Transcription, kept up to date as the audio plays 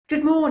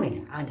Good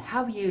morning, and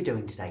how are you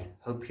doing today?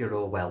 Hope you're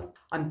all well.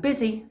 I'm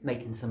busy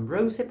making some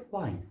rosehip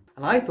wine,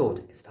 and I thought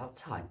it's about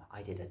time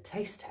I did a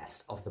taste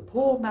test of the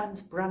Poor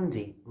Mans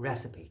Brandy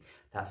recipe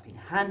that's been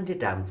handed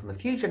down from a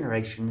few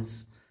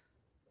generations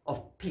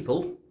of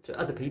people to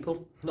other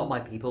people, not my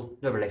people,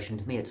 no relation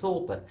to me at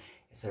all, but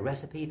it's a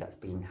recipe that's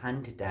been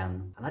handed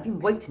down, and I've been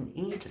waiting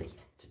eagerly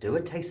to do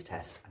a taste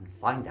test and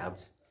find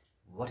out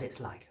what it's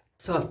like.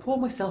 So I've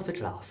poured myself a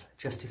glass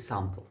just to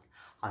sample.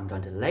 I'm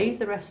going to lay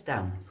the rest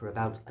down for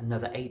about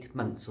another 8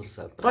 months or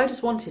so. But I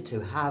just wanted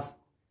to have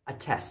a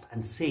test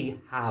and see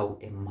how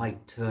it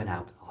might turn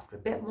out after a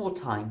bit more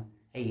time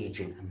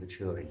aging and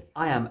maturing.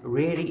 I am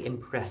really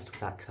impressed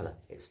with that colour.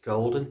 It's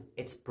golden,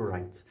 it's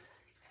bright.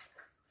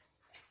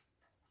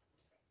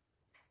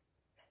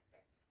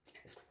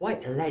 It's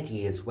quite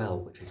leady as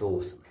well, which is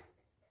awesome.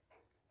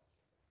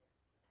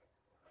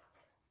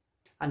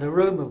 And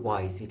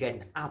aroma-wise, you get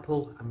an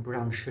apple and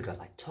brown sugar,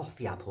 like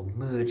toffee apple,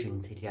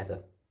 merging together.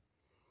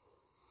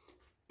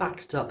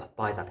 Backed up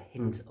by that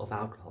hint of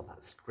alcohol,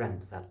 that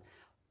strength, that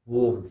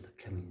warmth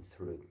coming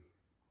through.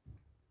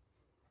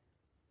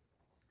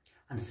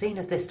 And seeing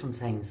as this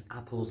contains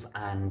apples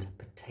and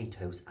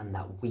potatoes and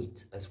that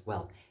wheat as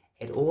well,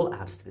 it all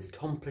adds to this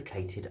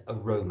complicated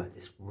aroma,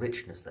 this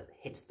richness that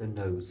hits the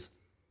nose.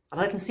 And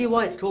I can see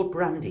why it's called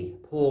brandy,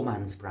 Poor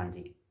Man's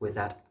Brandy, with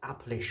that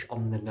appleish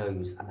on the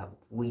nose and that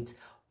wheat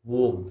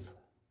warmth.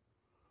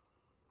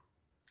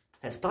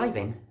 Let's dive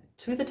in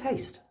to the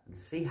taste and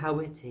see how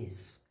it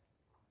is.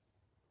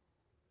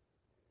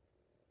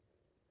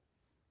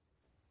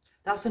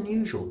 That's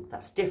unusual,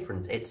 that's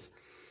different. It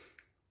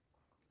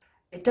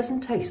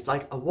doesn't taste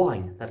like a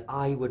wine that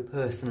I would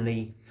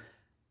personally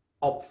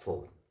opt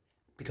for,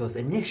 because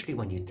initially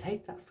when you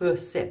take that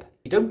first sip,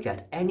 you don't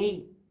get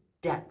any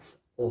depth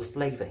or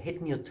flavour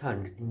hitting your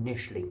tongue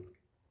initially.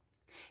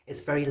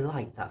 It's very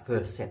light, that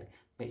first sip.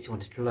 Makes you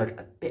want to glug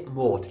a bit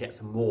more to get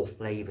some more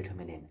flavour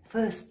coming in.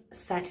 First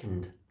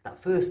second, that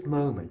first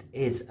moment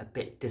is a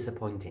bit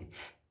disappointing.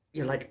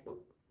 You're like,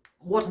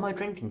 what am I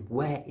drinking?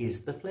 Where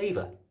is the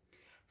flavour?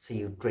 So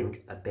you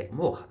drink a bit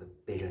more, have a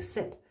bigger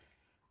sip,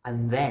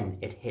 and then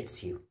it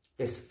hits you.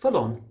 This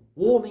full-on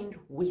warming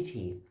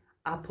wheaty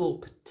apple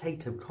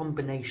potato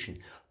combination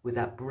with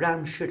that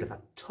brown sugar,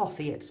 that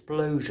toffee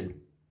explosion,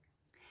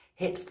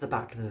 hits the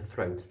back of the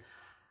throat.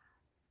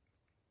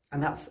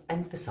 And that's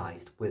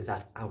emphasised with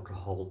that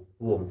alcohol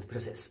warmth,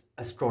 because it's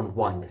a strong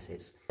wine, this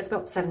is. It's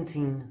about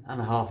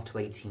 17.5 to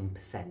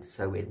 18%,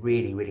 so it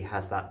really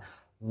has that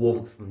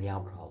warmth from the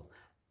alcohol.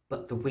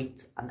 But the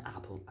wheat and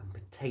apple and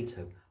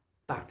potato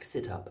backs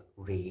it up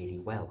really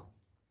well.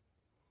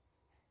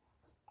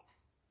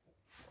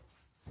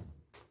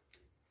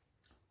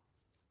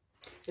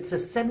 It's a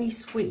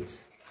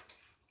semi-sweet,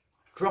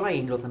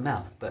 drying of the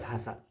mouth, but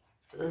has that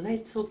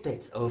little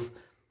bit of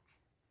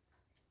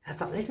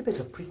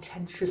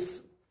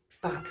pretentious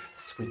back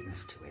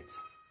sweetness to it.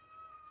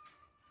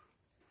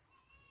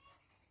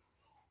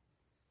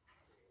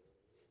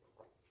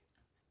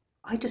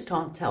 I just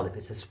can't tell if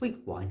it's a sweet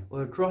wine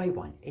or a dry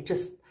wine. It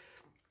just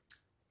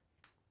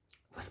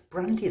was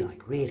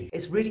brandy-like, really.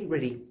 It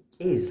really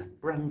is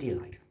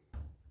brandy-like.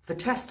 The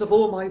test of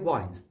all my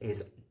wines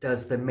is,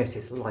 does the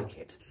missus like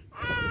it?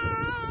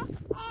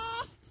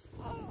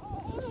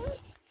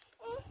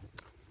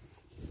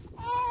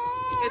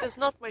 It is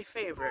not my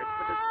favourite,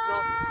 but it's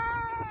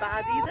not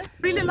bad either.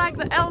 Really like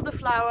the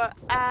elderflower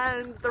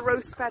and the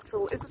rose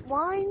petal. Is it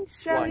wine?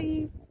 Sherry?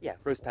 Wine. Yeah,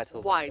 rose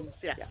petal. Wines,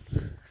 yes.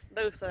 Yeah.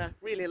 Those are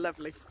really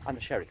lovely. And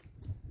the sherry.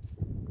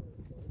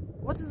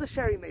 What is the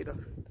sherry made of?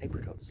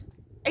 Apricots.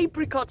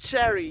 Apricot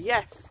sherry,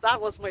 yes, that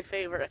was my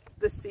favourite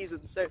this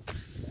season, so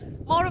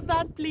more of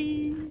that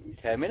please.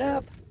 Coming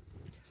up.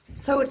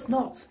 So it's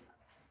not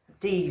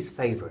Dee's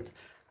favourite,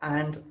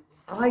 and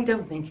I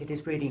don't think it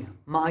is really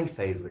my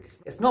favourite.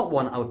 It's not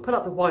one I would put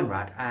up the wine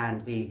rack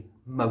and be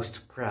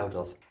most proud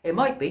of. It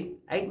might be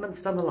 8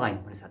 months down the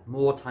line when it's had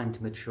more time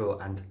to mature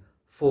and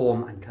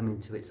form and come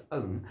into its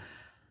own,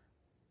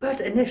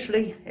 but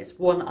initially it's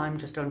one I'm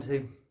just going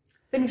to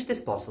finish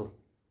this bottle,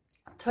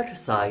 tuck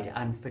aside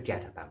and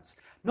forget about.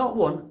 Not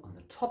one on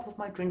the top of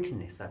my drinking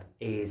list that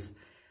is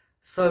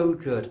so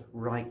good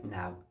right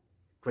now.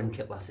 Drink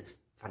it whilst it's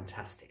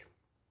fantastic.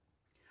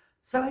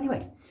 So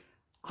anyway,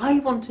 I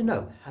want to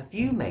know, have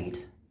you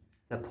made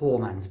the Poor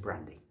Man's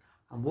Brandy?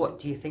 And what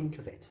do you think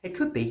of it? It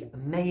could be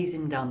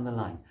amazing down the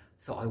line.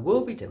 So I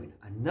will be doing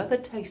another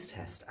taste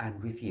test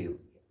and review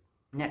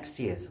next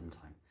year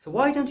sometime. So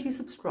why don't you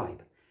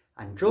subscribe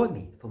and join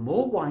me for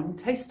more wine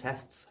taste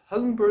tests,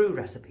 homebrew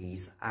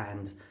recipes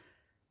and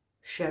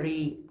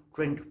sherry,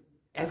 drink,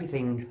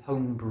 everything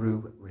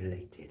homebrew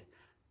related.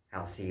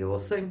 I'll see you all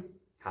soon.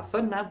 Have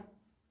fun now.